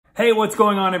Hey, what's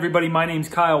going on everybody? My name's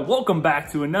Kyle. Welcome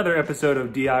back to another episode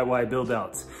of DIY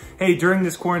Build-Outs. Hey, during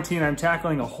this quarantine, I'm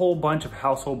tackling a whole bunch of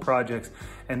household projects,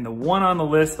 and the one on the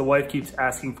list the wife keeps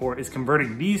asking for is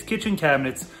converting these kitchen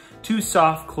cabinets to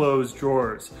soft close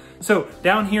drawers. So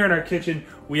down here in our kitchen,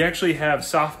 we actually have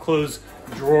soft close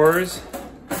drawers,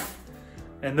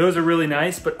 and those are really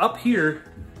nice, but up here,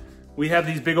 we have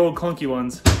these big old clunky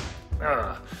ones.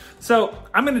 So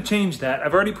I'm gonna change that.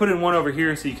 I've already put in one over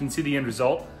here so you can see the end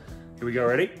result. Here we go,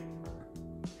 ready?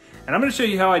 And I'm gonna show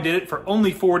you how I did it for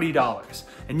only $40.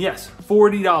 And yes,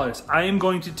 $40. I am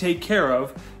going to take care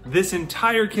of this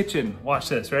entire kitchen. Watch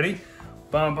this, ready?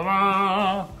 Bum, bum,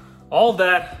 bum. All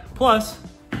that, plus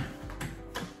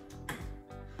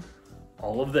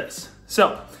all of this.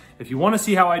 So, if you wanna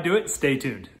see how I do it, stay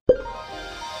tuned.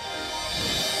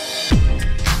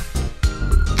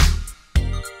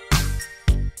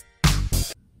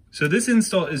 So this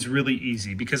install is really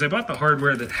easy because I bought the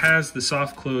hardware that has the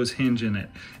soft close hinge in it.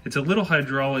 It's a little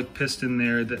hydraulic piston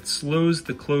there that slows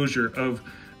the closure of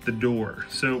the door.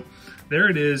 So there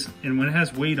it is, and when it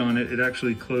has weight on it, it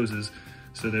actually closes.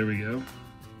 So there we go.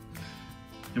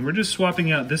 And we're just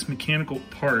swapping out this mechanical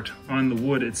part on the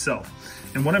wood itself.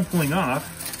 And what I'm pulling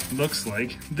off looks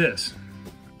like this.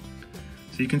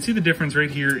 So you can see the difference right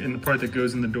here in the part that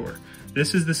goes in the door.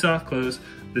 This is the soft close,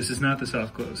 this is not the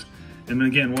soft close. And then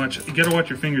again, you gotta watch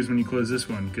your fingers when you close this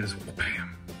one, because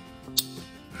bam,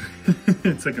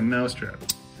 it's like a mousetrap.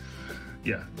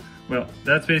 Yeah, well,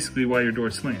 that's basically why your door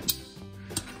slams.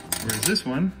 Whereas this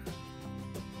one,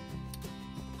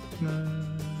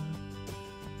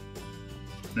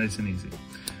 nice and easy.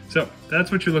 So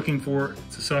that's what you're looking for.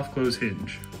 It's a soft close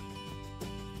hinge.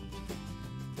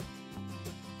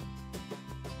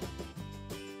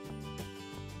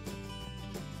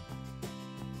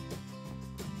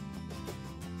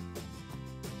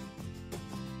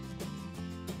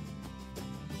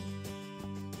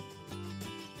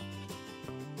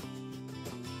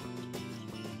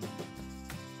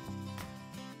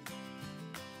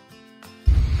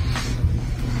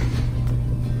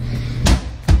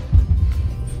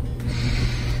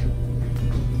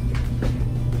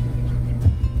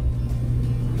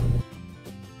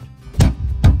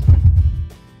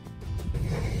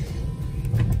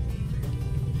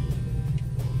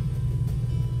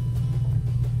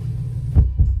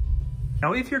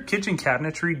 Now, if your kitchen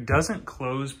cabinetry doesn't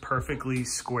close perfectly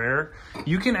square,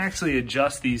 you can actually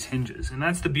adjust these hinges, and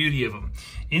that's the beauty of them.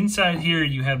 Inside here,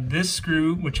 you have this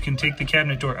screw, which can take the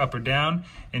cabinet door up or down,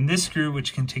 and this screw,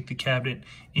 which can take the cabinet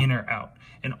in or out.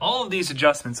 And all of these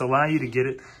adjustments allow you to get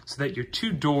it so that your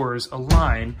two doors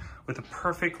align with a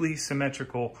perfectly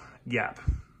symmetrical gap.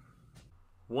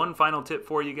 One final tip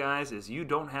for you guys is you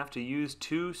don't have to use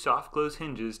two soft close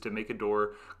hinges to make a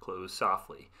door close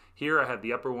softly. Here I have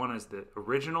the upper one as the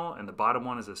original and the bottom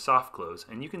one as a soft close,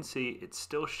 and you can see it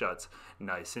still shuts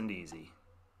nice and easy.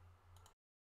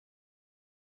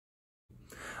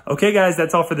 Okay guys,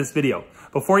 that's all for this video.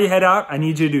 Before you head out, I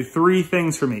need you to do 3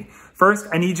 things for me. First,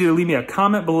 I need you to leave me a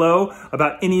comment below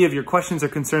about any of your questions or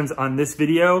concerns on this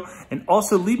video, and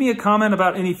also leave me a comment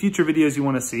about any future videos you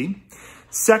want to see.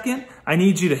 Second, I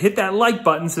need you to hit that like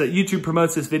button so that YouTube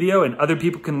promotes this video and other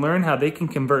people can learn how they can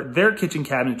convert their kitchen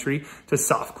cabinetry to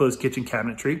soft close kitchen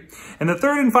cabinetry. And the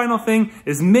third and final thing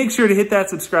is make sure to hit that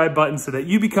subscribe button so that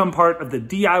you become part of the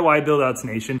DIY Build-Outs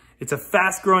Nation. It's a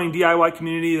fast-growing DIY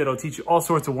community that'll teach you all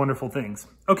sorts of wonderful things.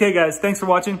 Okay guys, thanks for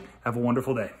watching. Have a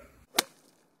wonderful day.